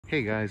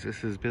Hey guys,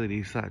 this is Billy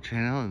D's Thought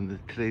Channel, and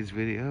today's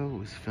video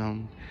was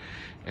filmed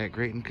at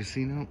Graton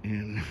Casino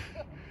in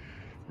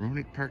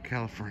Roanoke Park,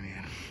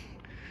 California.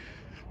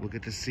 We'll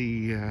get to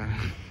see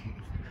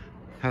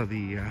how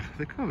the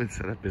COVID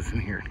setup is in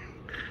here.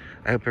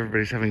 I hope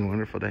everybody's having a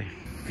wonderful day.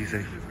 Be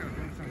safe.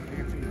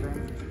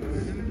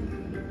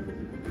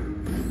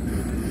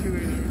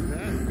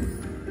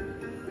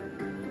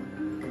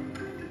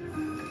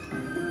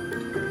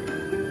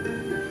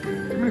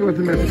 I'm gonna go with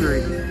the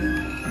mystery.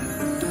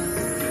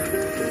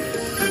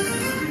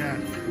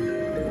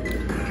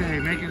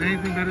 Make it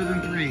anything better than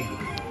 3.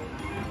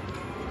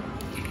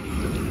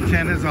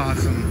 10 is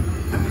awesome.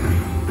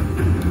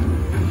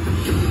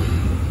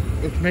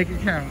 Let's make it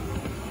count.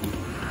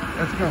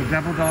 Let's go.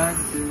 Double dog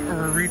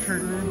or a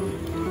re-trigger.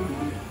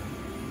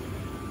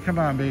 Come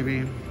on,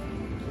 baby.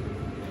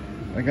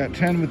 I got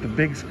 10 with the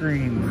big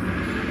screen.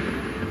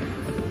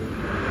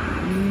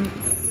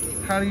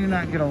 How do you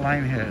not get a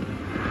line hit?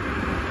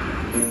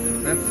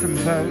 That's some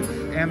votes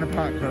and the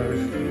pot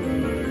closed.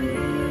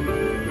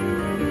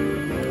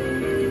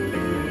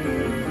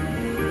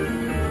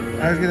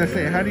 I was gonna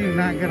say, how do you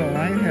not get a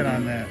line hit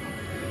on that?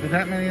 With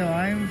that many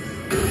lines?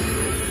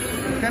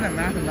 It's kind of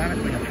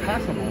mathematically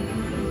impossible.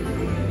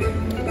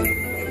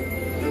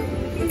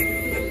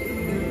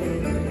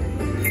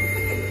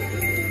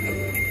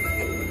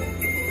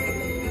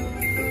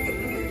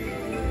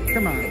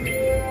 Come on.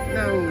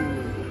 No.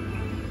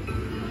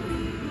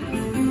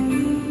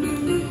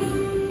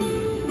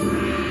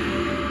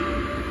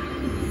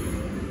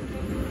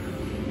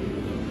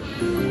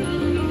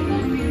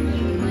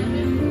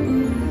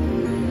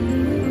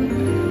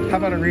 How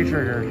about a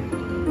re-trigger?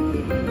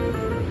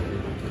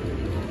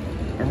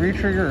 A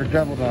re-trigger or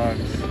double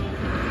dogs?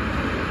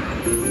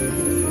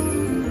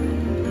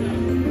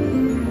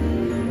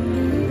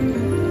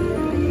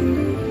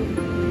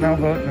 No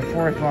vote in the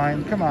 4th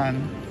line. Come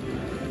on.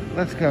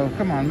 Let's go.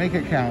 Come on, make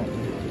it count.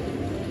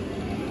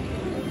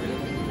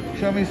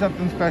 Show me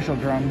something special,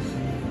 drums.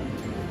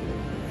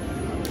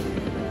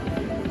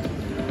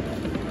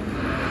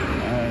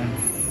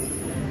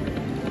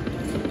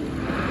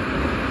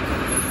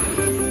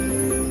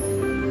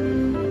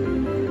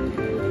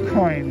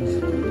 Coins.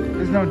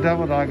 There's no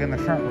double dog in the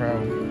front row.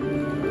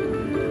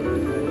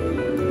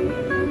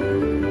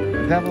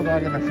 Double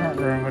dog in the front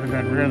row would have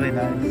been really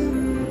nice.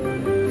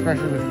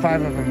 Especially with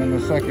 5 of them in the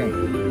second.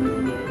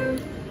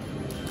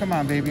 Come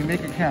on, baby,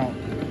 make it count.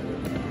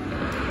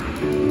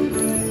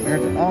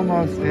 There's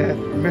almost it.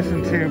 We're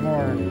missing 2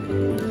 more.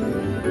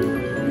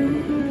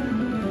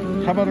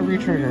 How about a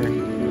re-trigger?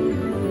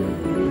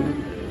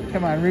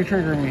 Come on,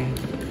 re-trigger me.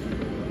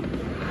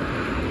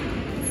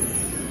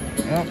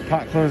 Oh,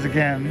 pot close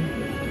again.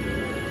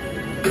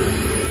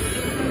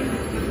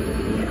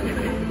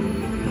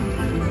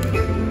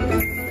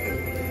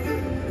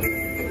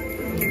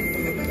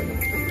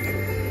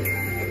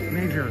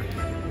 Major.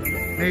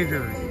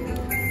 Major.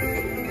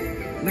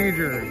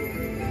 Major.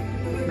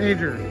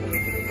 Major.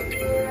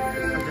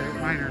 Okay,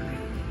 minor.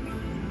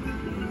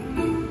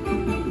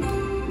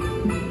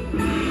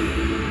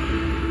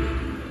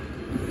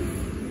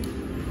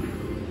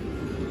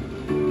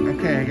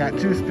 Okay, I got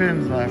 2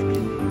 spins left.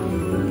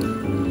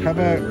 How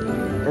about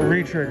a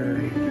re-trigger?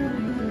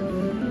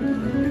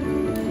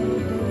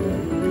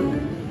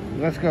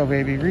 Let's go,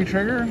 baby.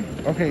 Re-trigger?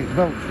 Okay,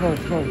 votes.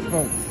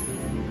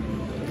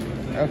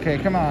 Okay,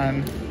 come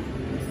on.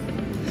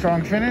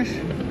 Strong finish?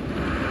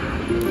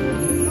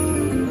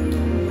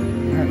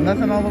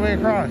 Nothing all the way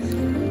across.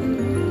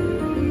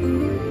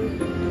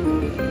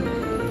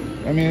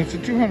 I mean, it's a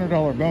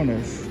 $200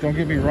 bonus. Don't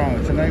get me wrong,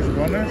 it's a nice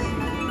bonus.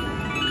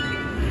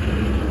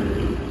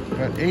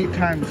 But 8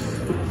 times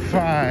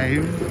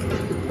 5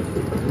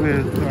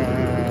 with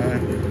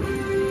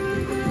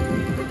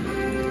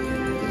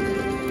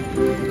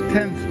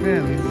 10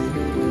 spins.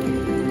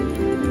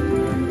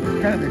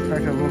 Kind of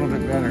expect a little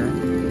bit better,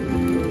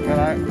 but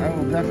I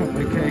will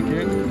definitely take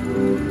it,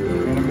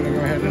 and I'm going to go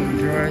ahead and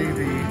enjoy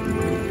the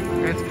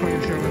best coin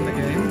show in the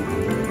game,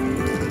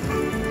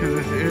 because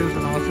this is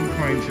an awesome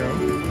coin show,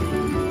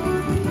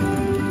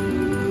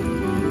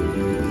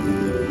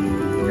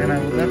 and I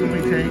will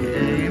definitely take a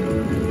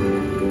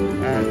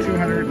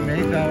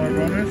 $208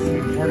 bonus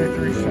and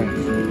 43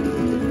 cents.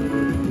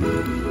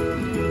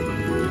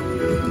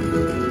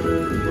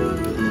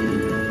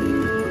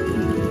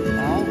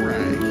 All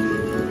right.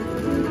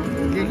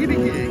 Giggity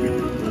gig.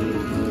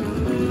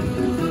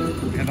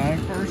 And I,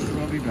 of course,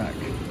 will be back.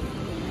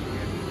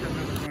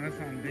 Bonus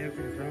on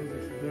Dancing Drums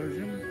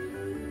Explosion.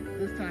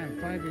 This time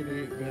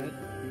 588 bet.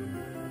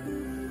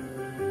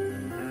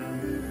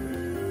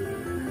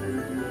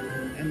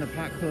 And the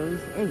pot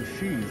closed. Oh,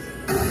 jeez.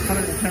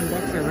 110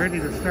 bucks already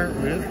to start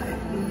with.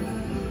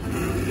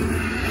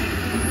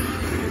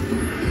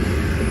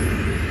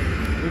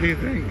 What do you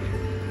think?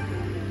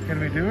 Can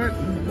we do it?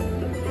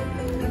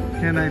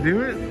 Can I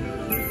do it?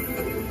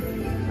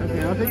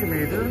 Okay, I'll take a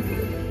major.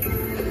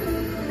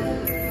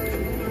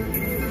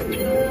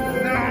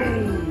 No!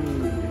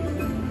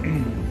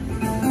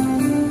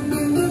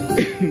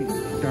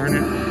 Darn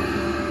it.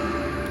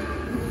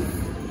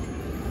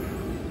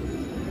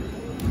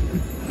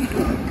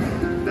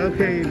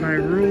 Okay, my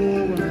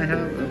rule when I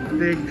have a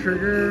big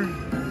trigger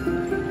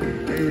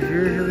is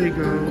usually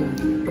go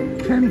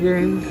 10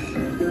 games.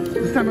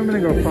 This time I'm gonna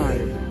go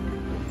 5.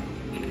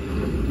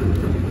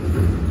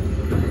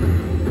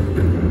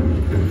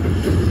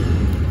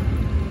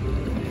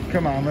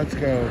 Come on, let's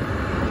go.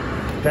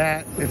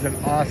 That is an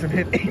awesome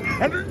hit.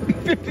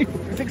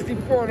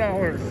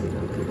 $864.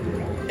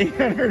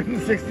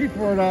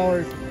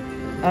 $864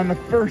 on the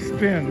first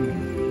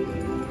spin.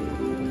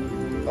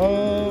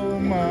 Oh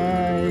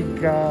my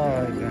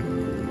God.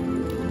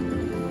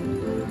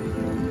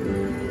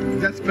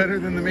 That's better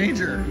than the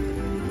major.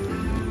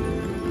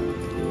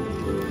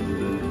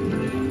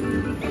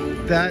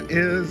 That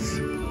is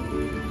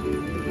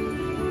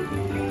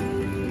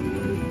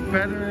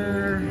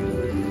better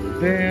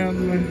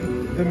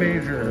than the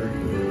major.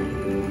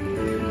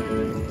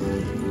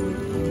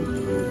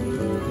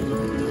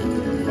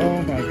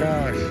 Oh my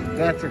gosh,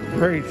 that's a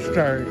great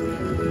start.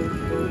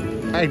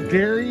 I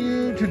dare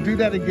you to do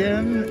that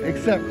again,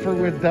 except for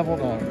with double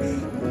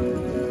dogs.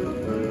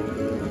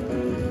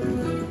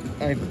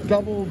 I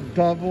double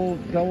dog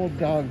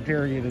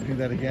dare you to do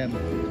that again.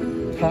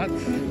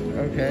 Pots,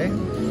 okay.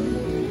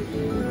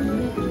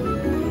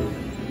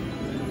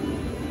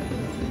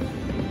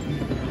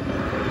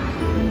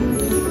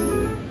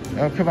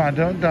 Oh, come on,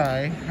 don't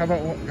die. How about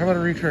a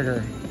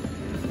retrigger?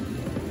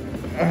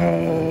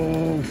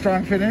 Oh,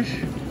 strong finish.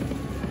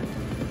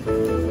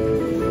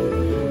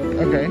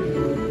 Okay.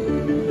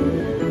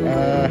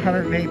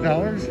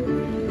 $108.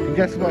 And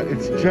guess what?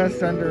 It's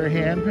just under a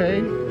hand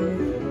pay.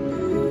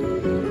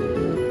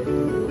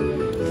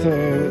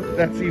 So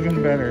that's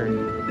even better.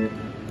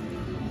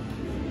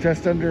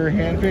 Just under a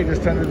hand pay,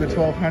 just under the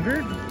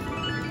 1200.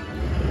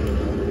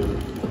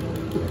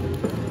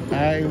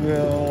 I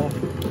will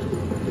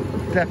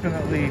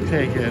definitely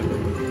take it.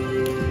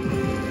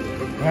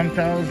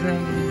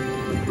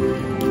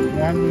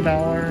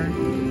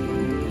 $1,001.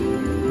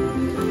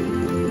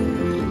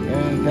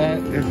 And that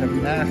is a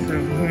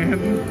massive win.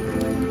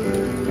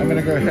 I'm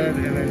gonna go ahead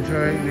and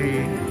enjoy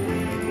the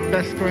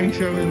best coin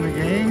show in the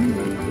game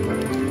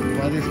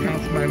while this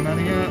counts my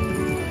money up.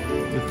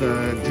 With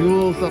the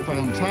jewels up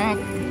on top,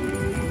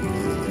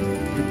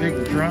 the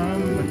big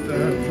drum with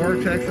the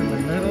vortex in the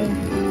middle,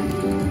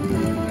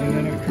 and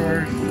then of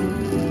course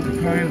the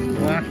coins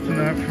blasting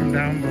up from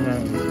down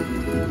below.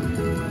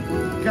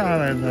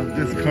 God, I love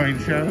this coin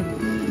show.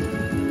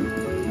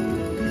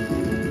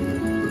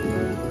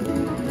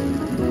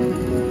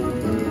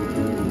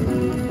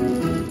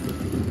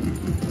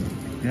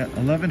 Yeah,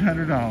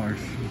 $1,100.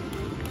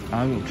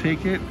 I will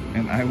take it,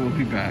 and I will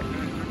be back.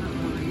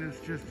 This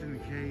just in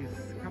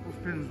case. A couple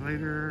spins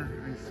later,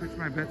 I switched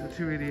my bet to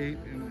 288,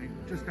 and I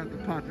just got the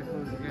pot to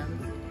close again.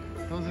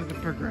 Those are the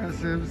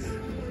progressives.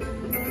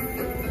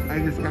 I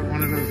just got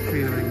one of those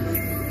feelings.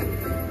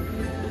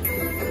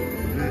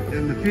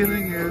 And the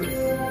feeling is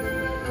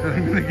that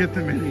I'm gonna get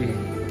the mini,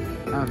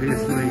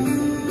 obviously.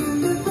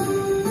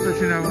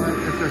 But you know what?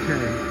 It's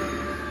okay.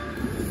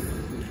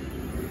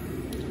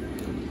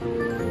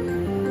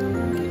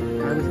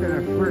 I was kind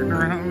of flirting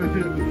around with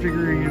it and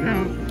figuring it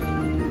out.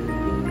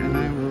 And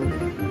I will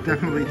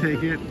definitely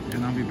take it,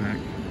 and I'll be back.